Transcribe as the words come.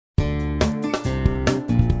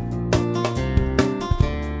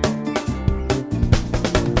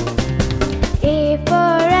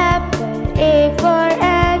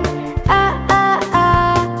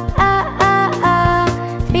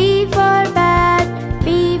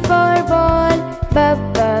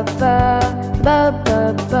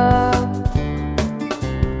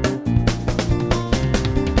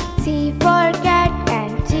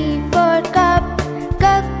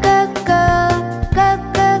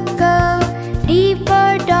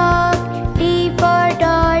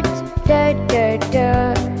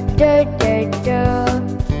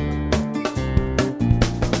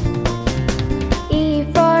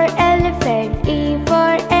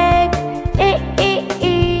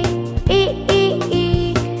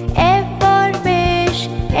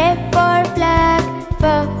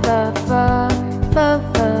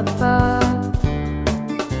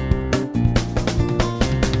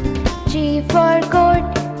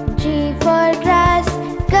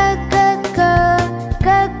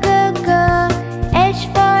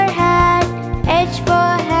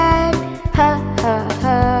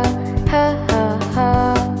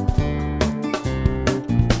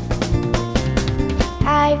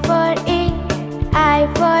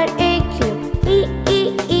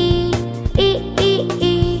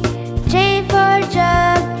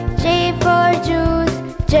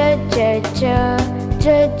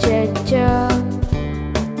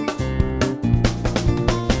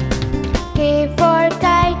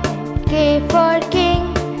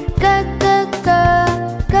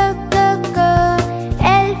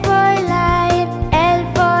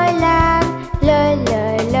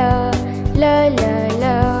la la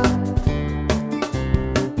la.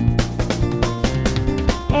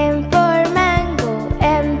 M for mango,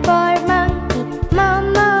 M for monkey, ma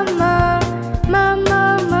ma ma, ma ma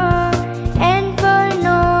ma. N for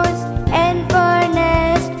nose, N for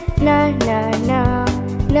nest, na na na,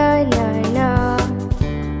 na na na.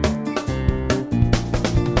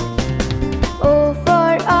 O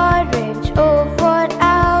for orange, O for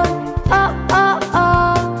owl, oh oh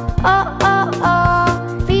oh, oh oh oh.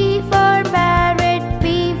 P for parrot, P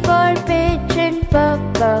for pigeon, pa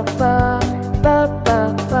pa pa, pa pa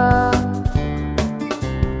pa.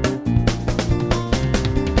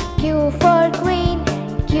 Q for queen,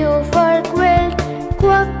 Q for quilt,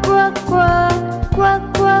 quack quack quack, quack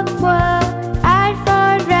quack quack. R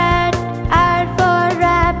for rat, R for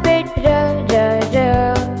rabbit, ra ra ra,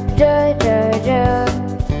 ra ra ra.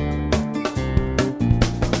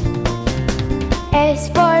 S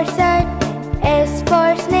for sun, S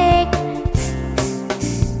for snake,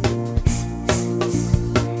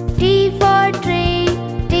 T for tree,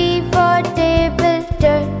 T for table,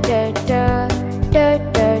 da da da, da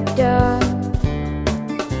da da.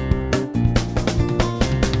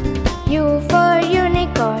 U for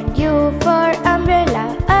unicorn, U for umbrella,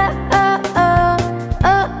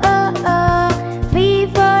 V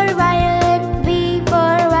for violet, V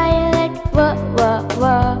for violet, wa wa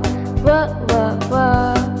wa, wa wa wa.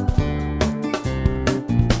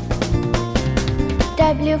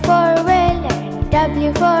 W for whale and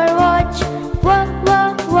W for watch, wa